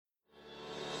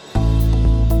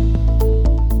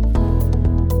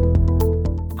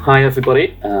Hi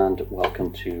everybody, and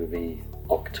welcome to the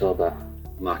October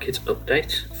market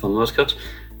update from Rosecut.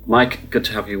 Mike, good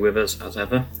to have you with us as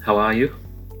ever. How are you?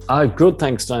 Good,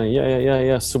 thanks, Danny.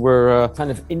 Yeah. So we're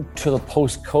kind of into the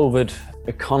post-COVID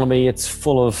economy. It's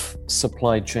full of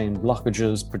supply chain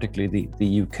blockages, particularly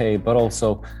the UK, but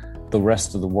also the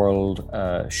rest of the world,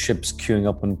 ships queuing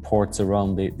up in ports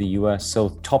around the US. So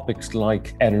topics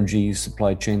like energy,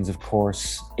 supply chains, of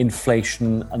course,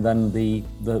 inflation, and then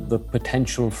the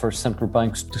potential for central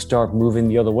banks to start moving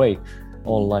the other way,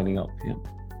 all lining up.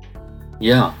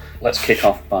 Yeah, let's kick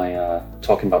off by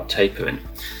talking about tapering.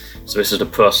 So this is the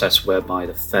process whereby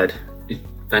the Fed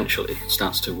eventually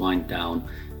starts to wind down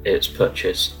its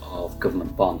purchase of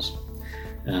government bonds.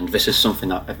 And this is something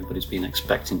that everybody's been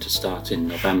expecting to start in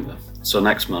November, so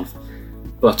next month.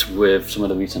 But with some of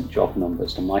the recent job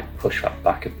numbers, they might push that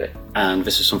back a bit. And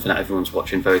this is something that everyone's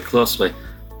watching very closely,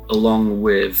 along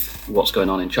with what's going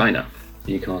on in China,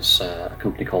 because a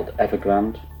company called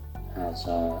Evergrande has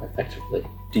effectively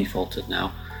defaulted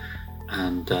now.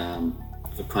 And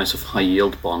the price of high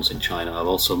yield bonds in China are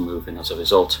also moving as a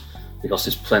result, because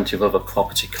there's plenty of other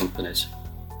property companies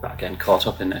that are getting caught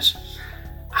up in this.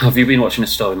 Have you been watching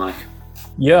this story, Mike?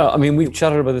 Yeah, I mean, we've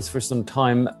chatted about this for some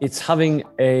time. It's having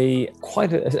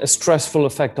quite a stressful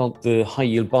effect on the high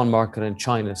yield bond market in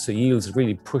China. So yields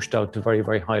really pushed out to very,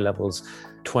 very high levels,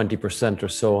 20% or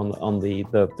so on the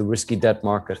risky debt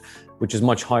market, which is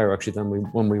much higher actually than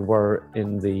when we were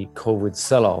in the COVID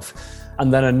sell-off.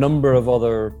 And then a number of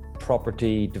other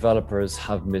property developers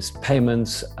have missed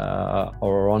payments or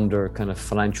are under kind of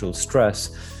financial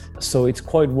stress. So it's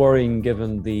quite worrying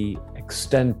given the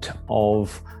extent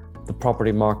of the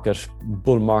property market,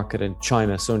 bull market in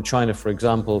China. So in China, for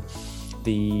example,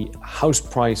 the house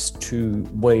price to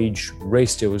wage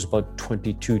ratio is about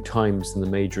 22 times in the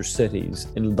major cities.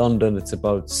 In London, it's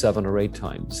about 7 or 8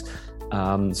 times.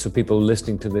 So people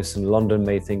listening to this in London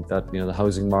may think that the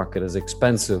housing market is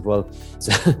expensive. Well,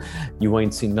 you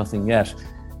ain't seen nothing yet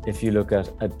if you look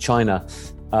at China.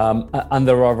 And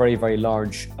there are very, very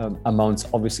large amounts,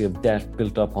 obviously, of debt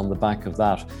built up on the back of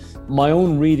that. My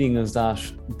own reading is that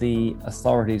the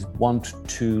authorities want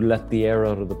to let the air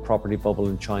out of the property bubble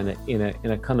in China in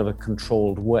a kind of a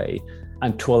controlled way,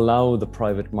 and to allow the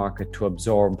private market to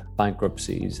absorb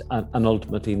bankruptcies and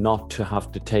ultimately not to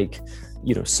have to take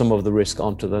some of the risk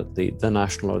onto the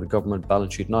national or the government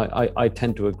balance sheet. And I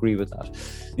tend to agree with that.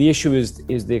 The issue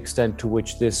is the extent to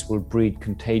which this will breed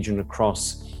contagion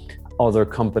across other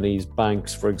companies,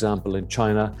 banks, for example, in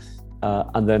China,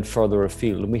 and then further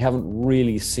afield. And we haven't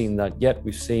really seen that yet.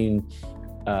 We've seen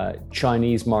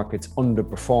Chinese markets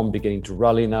underperform, beginning to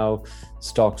rally now.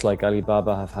 Stocks like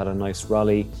Alibaba have had a nice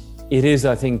rally. It is,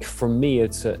 I think, for me,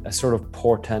 it's a sort of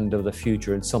portend of the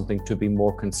future and something to be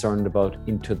more concerned about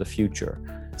into the future.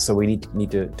 So we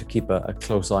need to keep a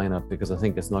close eye on it, because I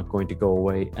think it's not going to go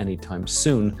away anytime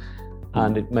soon.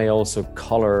 And it may also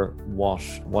color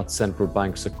what central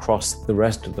banks across the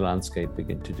rest of the landscape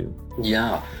begin to do.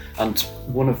 Yeah, and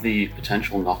one of the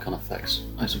potential knock-on effects,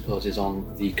 I suppose, is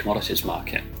on the commodities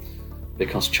market,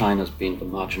 because China's been the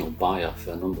marginal buyer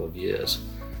for a number of years.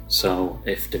 So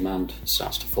if demand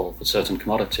starts to fall for certain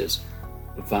commodities,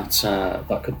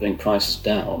 that could bring prices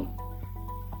down,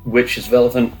 which is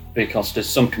relevant because there's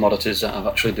some commodities that are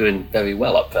actually doing very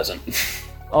well at present.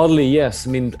 Oddly, yes.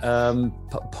 I mean,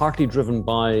 partly driven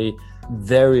by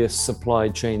various supply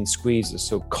chain squeezes.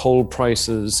 So coal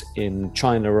prices in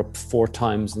China are up 4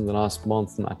 times in the last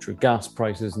month. Natural gas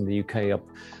prices in the UK up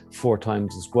 4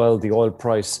 times as well. The oil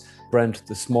price, Brent,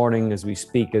 this morning as we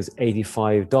speak, is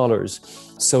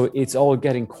 $85. So it's all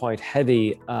getting quite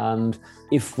heavy. And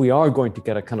if we are going to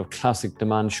get a kind of classic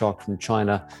demand shock from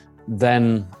China,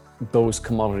 then those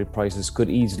commodity prices could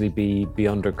easily be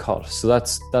undercut. So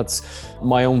that's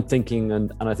my own thinking,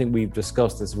 and I think we've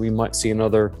discussed this. We might see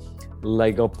another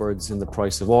leg upwards in the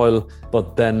price of oil,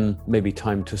 but then maybe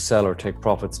time to sell or take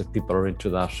profits if people are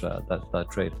into that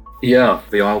trade. Yeah,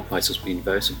 the oil price has been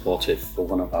very supportive for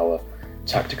one of our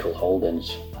tactical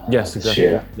holdings. Yes, exactly.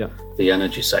 Year, yeah, the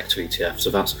energy sector ETF. So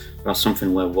that's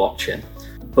something we're watching.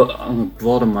 But on a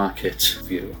broader market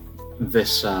view,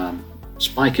 this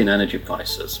spike in energy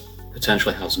prices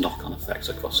potentially has knock-on effects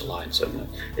across the line. So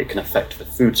it can affect the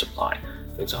food supply,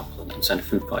 for example, and send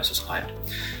food prices higher.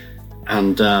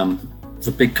 And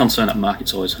the big concern that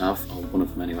markets always have, or one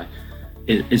of them anyway,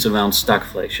 is around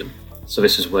stagflation. So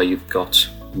this is where you've got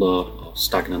low or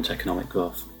stagnant economic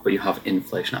growth, but you have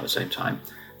inflation at the same time.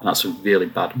 And that's a really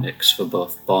bad mix for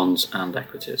both bonds and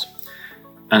equities.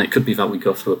 And it could be that we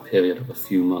go through a period of a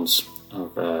few months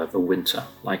of the winter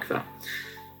like that.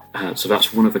 So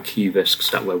that's one of the key risks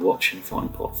that we're watching for in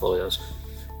portfolios.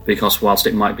 because whilst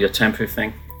it might be a temporary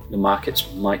thing, the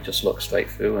markets might just look straight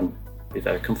through and be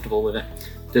very comfortable with it.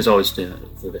 There's always the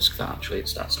risk that actually it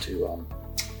starts to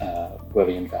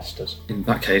worry investors. In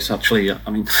that case, actually, I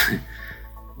mean,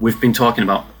 we've been talking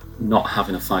about not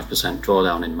having a 5%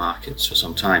 drawdown in markets for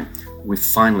some time. We've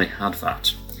finally had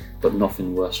that, but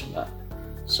nothing worse than that.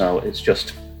 So it's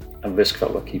just a risk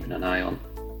that we're keeping an eye on.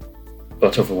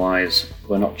 But otherwise,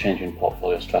 we're not changing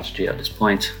portfolio strategy at this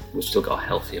point. We've still got a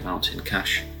healthy amount in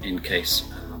cash in case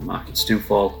markets do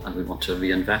fall and we want to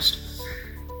reinvest.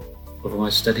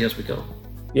 Otherwise, steady as we go.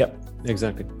 Yeah,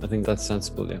 exactly. I think that's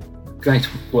sensible, yeah. Great.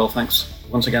 Well, thanks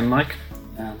once again, Mike,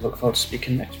 and look forward to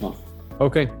speaking next month.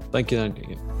 Okay, thank you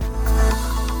then.